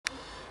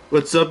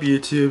What's up,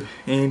 YouTube?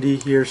 Andy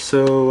here.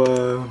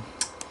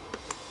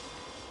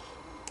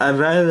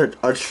 I've added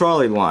a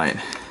trolley line.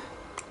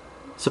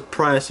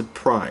 Surprise,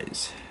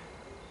 surprise.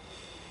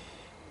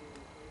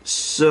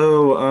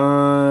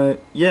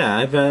 Yeah,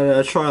 I've added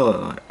a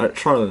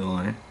trolley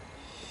line.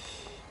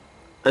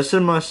 I said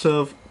to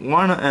myself,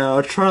 why not add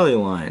a trolley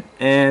line?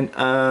 And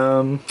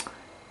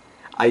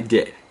I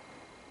did.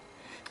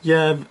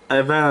 Yeah,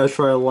 I've added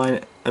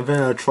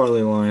a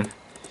trolley line.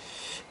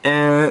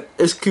 And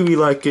this could be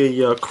like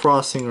a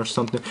crossing or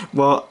something.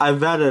 Well,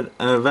 I've added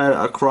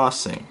a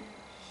crossing.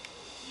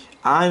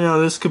 I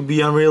know this could be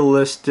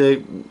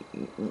unrealistic.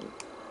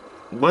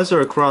 Why is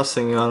there a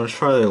crossing on a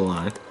trolley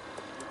line?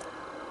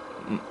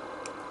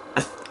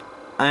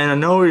 I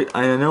know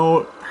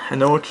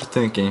what you're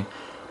thinking.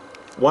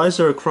 Why is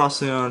there a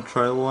crossing on a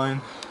trolley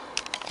line?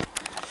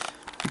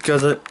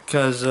 Because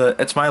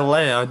it's my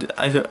layout.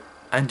 I do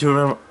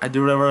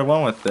whatever I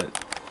want with it.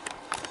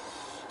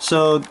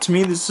 So to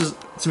me this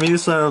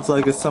sounds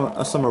like a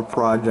summer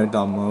project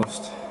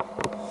almost.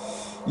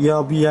 Yeah,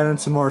 I'll be adding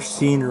some more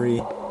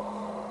scenery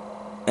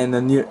in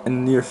the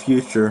near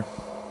future.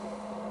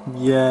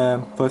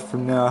 Yeah, but for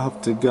now, I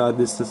hope to God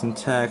this doesn't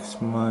tax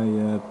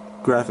my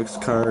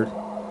graphics card,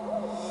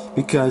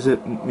 because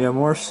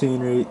more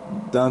scenery,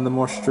 the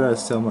more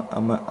stress on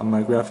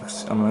my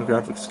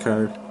graphics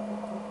card.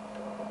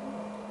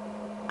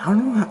 I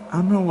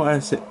don't know why I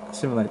say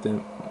it like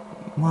that.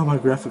 More on my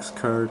graphics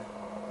card.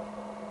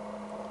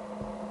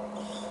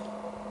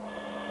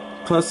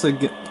 Plus, I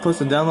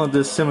download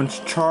this Simmons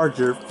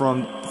charger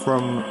from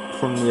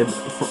the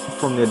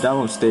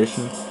download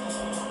station.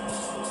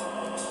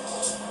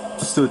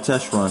 Let's do a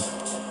test run.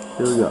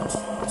 Here we go.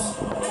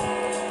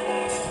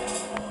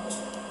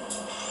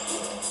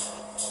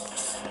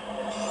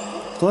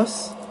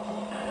 Plus,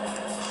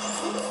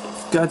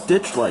 it's got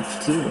ditch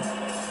lights too.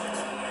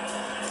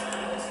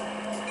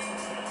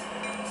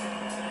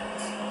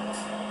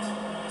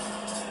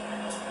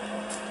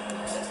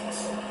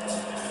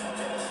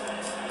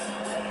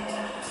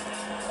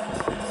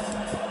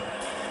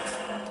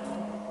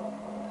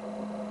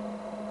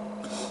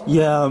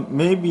 Yeah,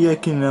 maybe I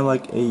can a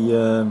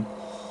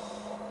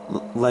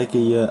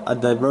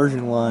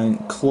diversion line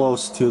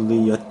close to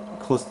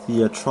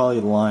the trolley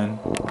line.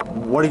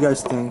 What do you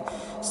guys think?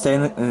 Say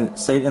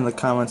it in the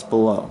comments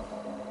below.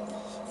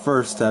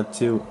 First step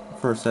to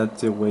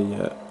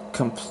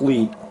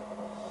complete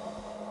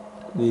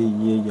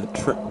the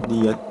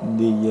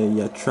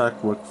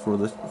track work for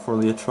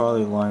the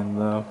trolley line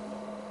though.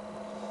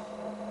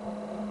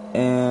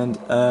 And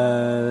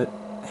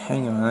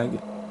hang on,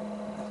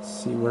 let's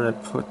see where I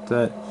put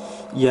that.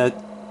 Yeah.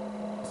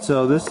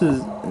 So this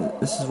is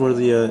where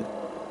the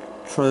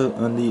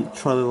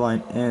trolley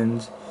line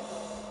ends.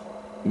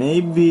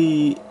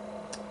 Maybe,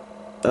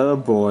 oh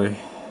boy,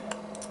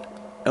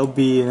 it'll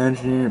be an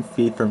engineering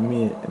feat for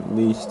me at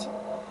least.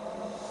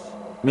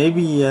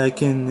 Maybe I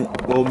can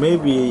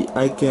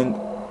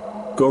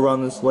go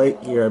around this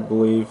lake here, I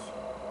believe.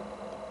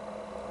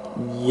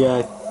 Yeah,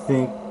 I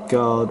think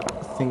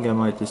I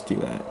might just do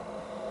that.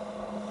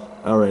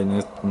 Alright,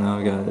 now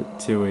I got it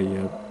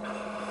to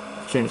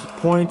change the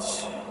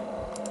points.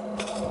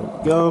 There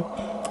we go.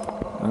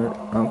 Alright,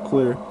 I'm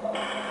clear.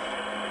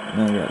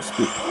 Now I gotta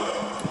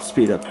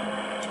speed up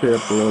a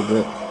little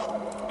bit.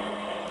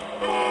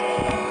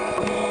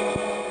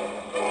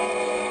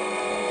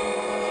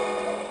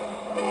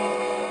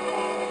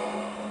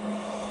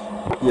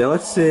 Yeah,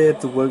 let's say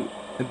if the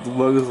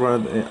logos were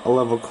a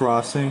level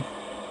crossing.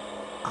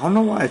 I don't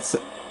know why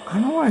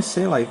I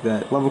say like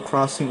that. Level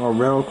crossing or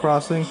railroad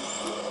crossing.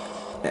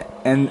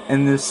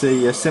 And this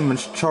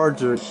Simmons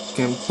charger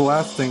can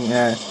blasting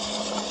at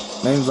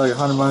maybe like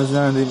 100 miles an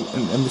hour and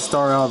be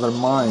starting out of their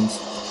minds.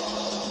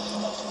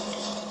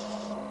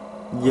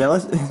 Yeah,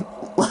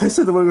 let's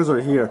say the logos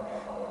are here.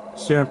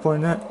 See what I'm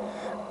pointing at?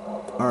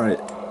 Alright.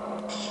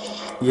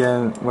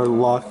 Yeah, we're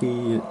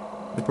lucky. The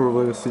purple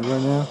logo see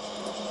right now.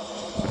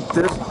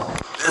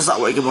 This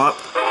not wake him up.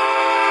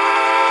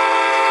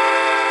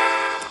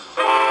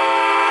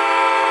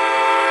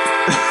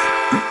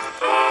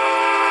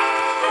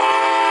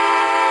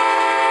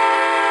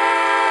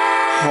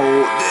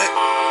 Hold it.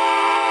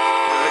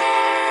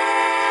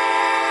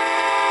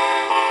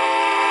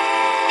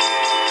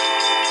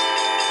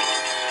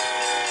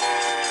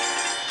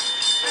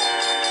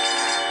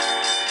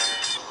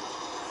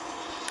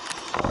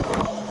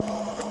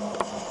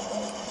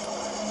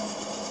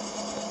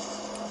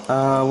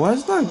 Why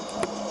is that?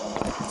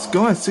 It's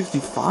going at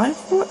 65?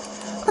 What?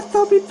 I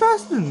thought it'd be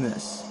faster than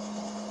this.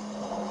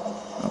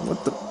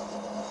 What the?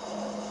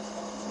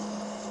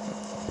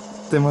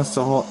 They must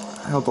have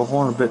held the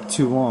horn a bit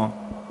too long.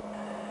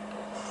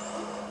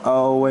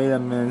 Oh, wait a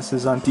minute. This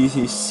is on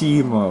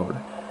DCC mode.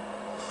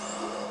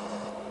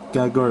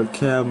 Gotta go to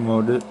cab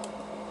mode.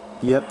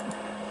 Yep.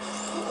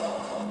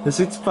 The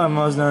 65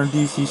 miles an hour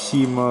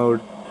DCC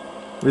mode,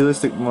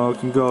 realistic mode,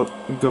 can go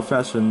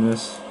faster than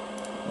this.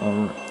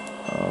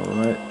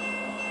 Alright.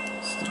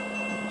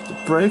 The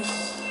brakes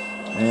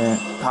and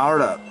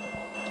powered up.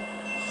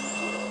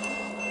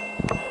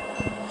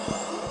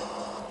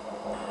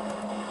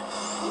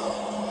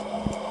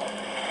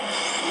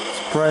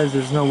 surprised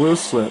there's no wheel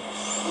slip.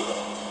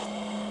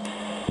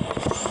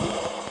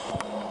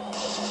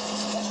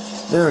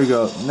 There we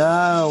go.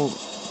 Now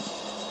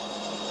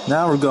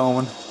we're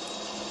going.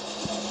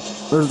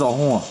 Where's the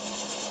horn?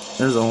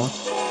 There's the horn.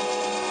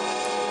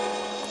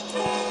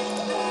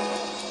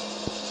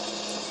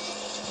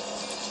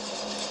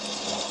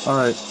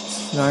 Alright,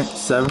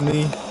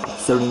 70,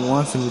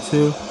 71,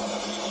 72.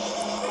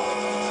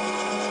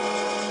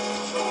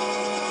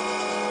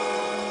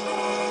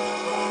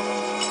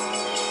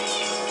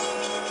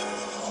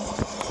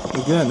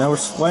 We're good, now we're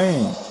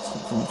swaying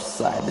from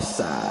side to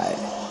side.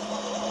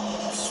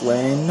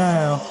 Swaying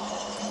now.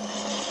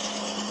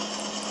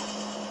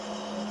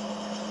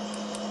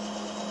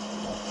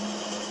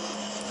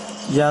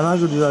 Yeah, I'm not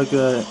gonna do like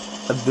a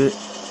bit.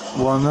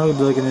 Well, I'm not gonna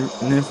do like an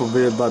info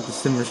video about the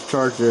Simmons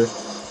charger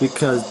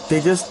because they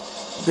just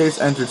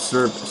entered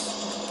service.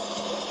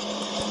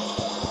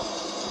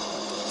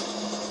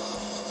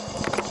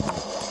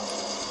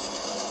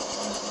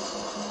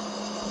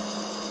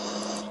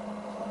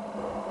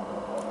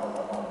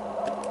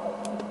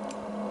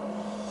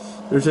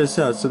 There's this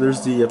out. So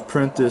there's the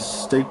Apprentice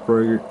steak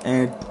burger,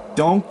 and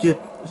don't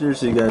get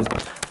seriously, guys. I'm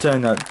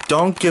telling you now,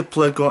 don't get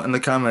political in the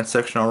comment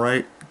section. All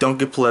right, don't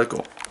get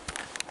political.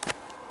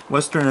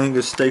 Western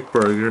Angus steak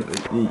burger,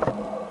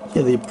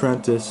 the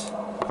Apprentice.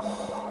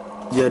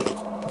 Yeah,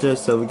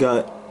 just we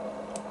got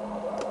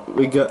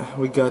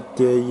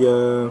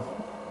the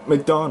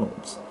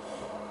McDonald's.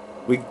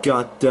 We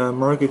got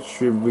Market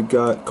Street. We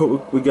got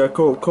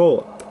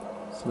Coca-Cola.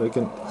 So I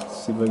can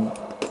see if I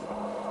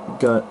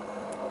got.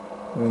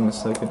 Wait a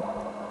second.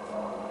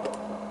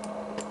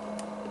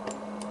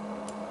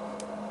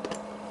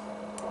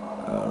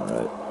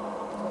 Alright.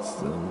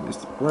 So release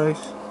the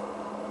price.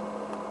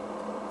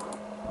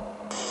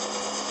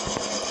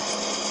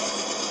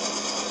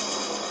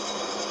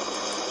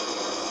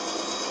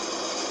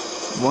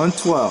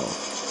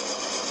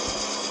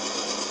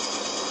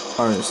 $112.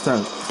 Alright, it's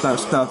time to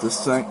stop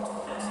this thing.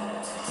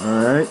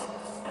 Alright.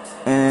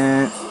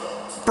 And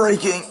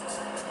braking.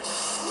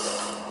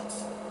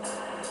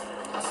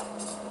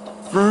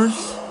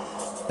 First,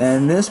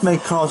 and this may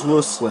cause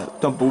wheel slip.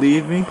 Don't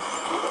believe me?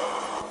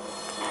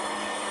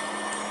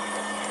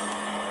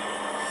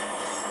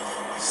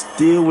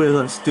 Steel wheels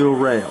on steel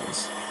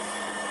rails.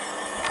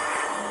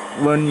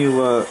 When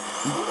you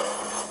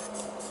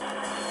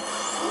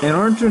in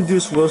order to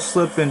reduce wheel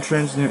slip in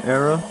trains new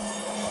era,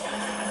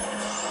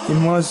 you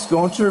must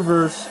go into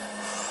reverse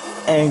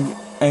and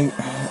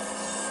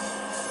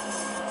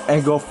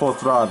go full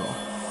throttle.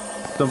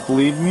 Don't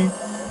believe me?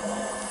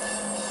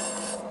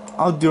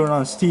 I'll do it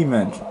on a steam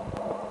engine,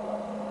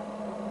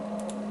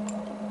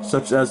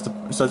 such as the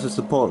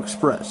Polar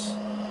Express.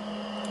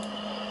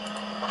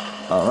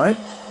 All right.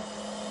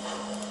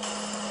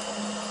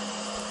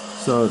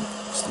 So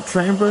it's the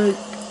train brake,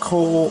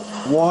 coal,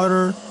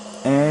 water,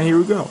 and here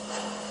we go.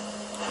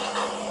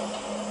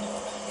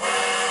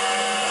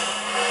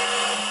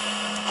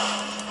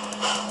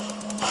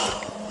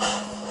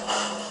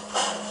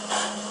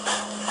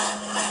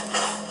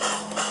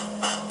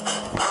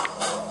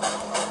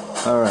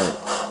 All right.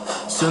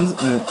 As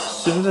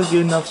soon as I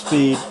get enough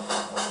speed,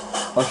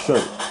 I'll show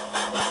you.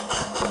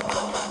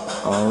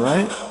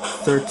 Alright,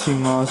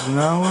 13 miles an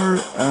hour,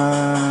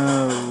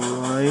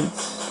 right,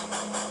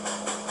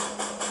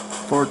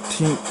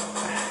 14,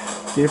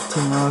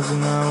 15 miles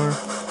an hour,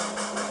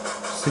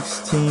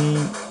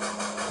 16,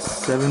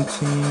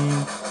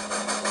 17,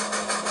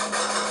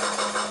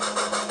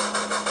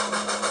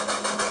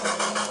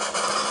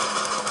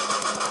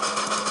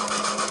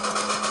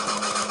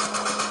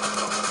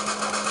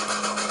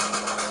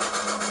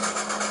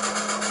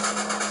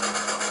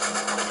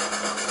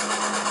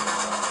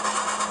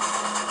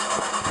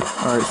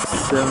 alright,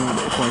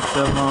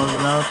 7.7 miles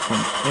an hour,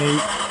 28.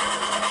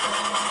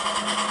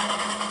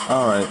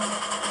 Alright.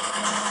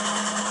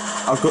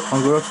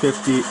 I'll go to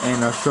 50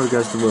 and I'll show you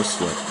guys the wheel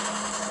slip.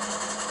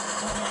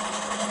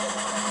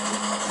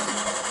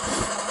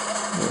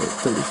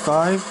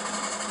 35,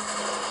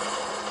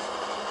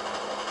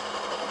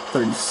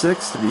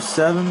 36,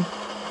 37,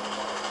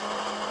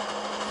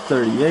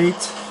 38,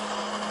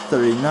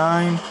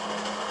 39,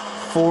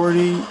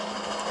 40,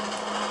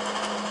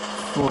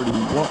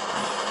 41.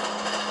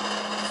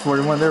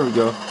 41, there we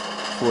go.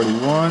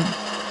 41,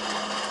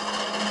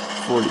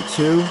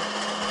 42,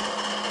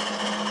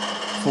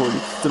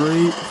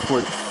 43,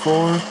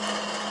 44,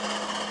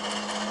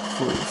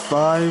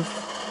 45,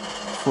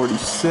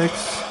 46,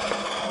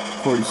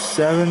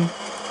 47,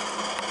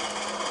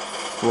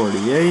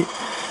 48,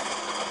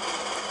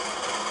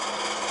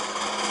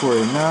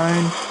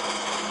 49,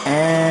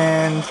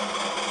 and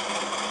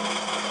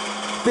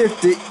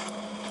 50.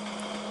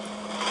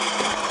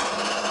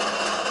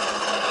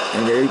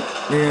 And there you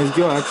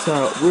go, that's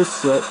how wheel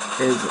slip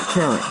is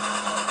occurring.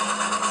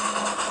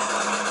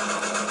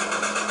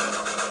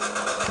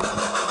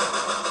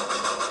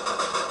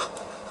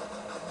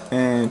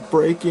 And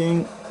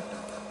braking.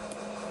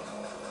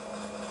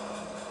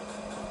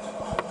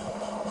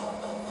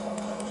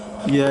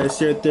 Yeah, I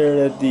see right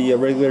there that the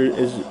regulator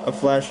is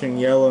flashing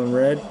yellow and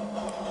red.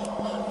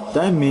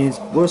 That means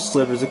wheel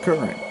slip is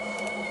occurring.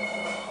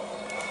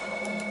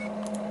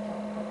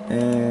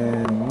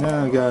 And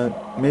now I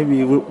got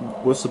maybe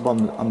wheel slip on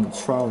the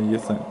trolley. You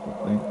think?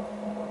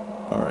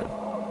 All right.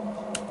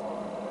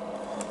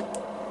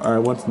 All right.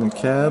 Went in the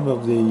cab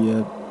of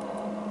the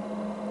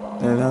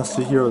and now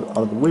see here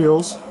are the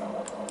wheels.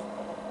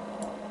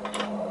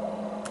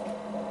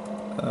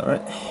 All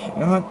right. You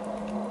know what?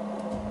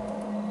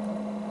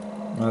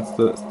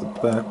 That's the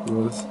back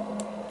wheels.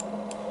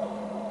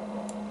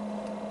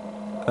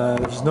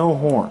 There's no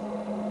horn.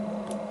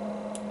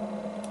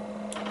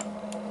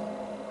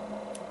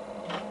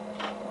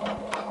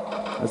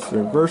 That's the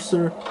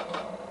reverser.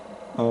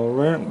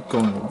 Alright, I'm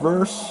going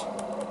reverse.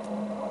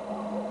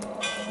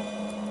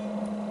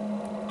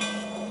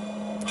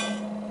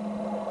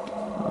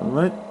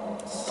 Alright.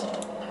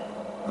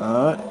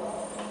 Alright.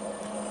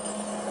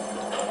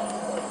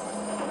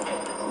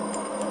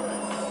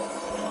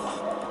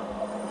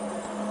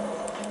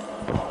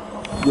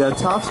 Yeah,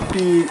 top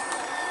speed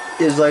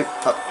is like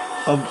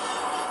a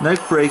neck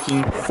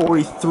braking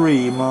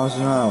 43 miles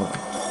an hour.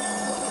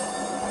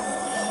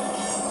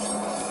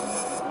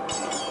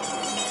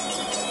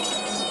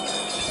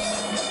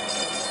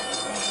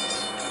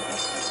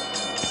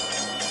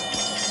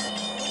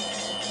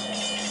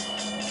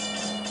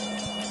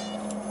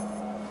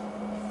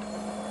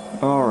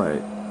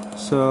 Alright,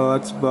 so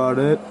that's about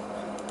it.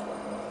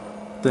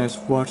 Thanks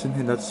for watching.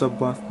 Hit that sub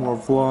button for more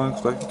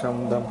vlogs. Like and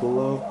comment down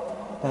below.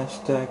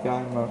 Hashtag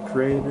I'm a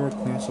creator.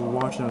 Thanks for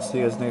watching. I'll see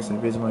you guys next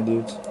time. Peace, my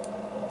dudes.